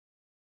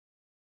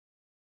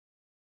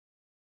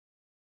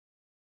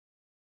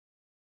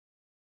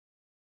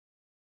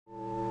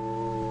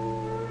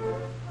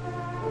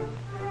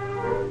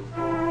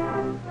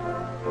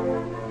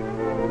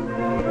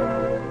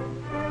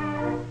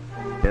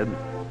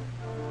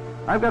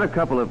I've got a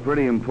couple of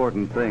pretty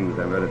important things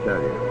I'm going to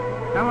tell you.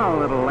 Hello,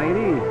 little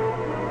lady.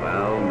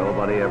 Well,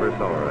 nobody ever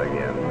saw her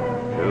again.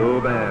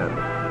 Too bad.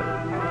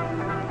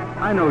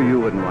 I know you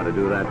wouldn't want to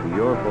do that to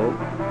your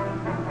folks.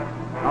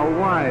 A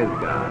wise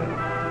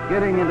guy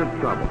getting into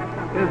trouble.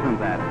 Isn't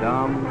that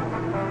dumb?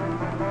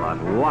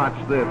 But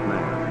watch this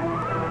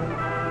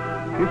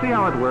man. You see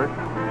how it works?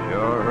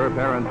 Sure, her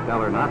parents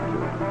tell her not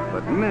to,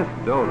 but Miss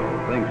Dodo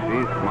thinks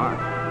she's smart.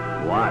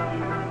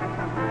 Watch.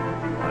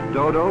 A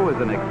dodo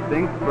is an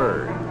extinct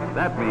bird.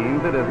 That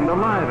means it isn't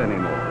alive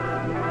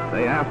anymore.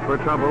 They asked for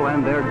trouble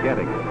and they're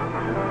getting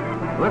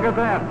it. Look at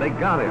that, they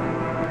got him.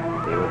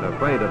 He was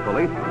afraid of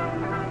policemen.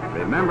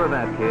 Remember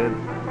that, kids.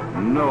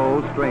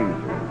 No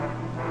strangers.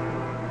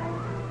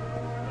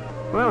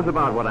 Well, that's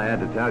about what I had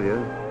to tell you.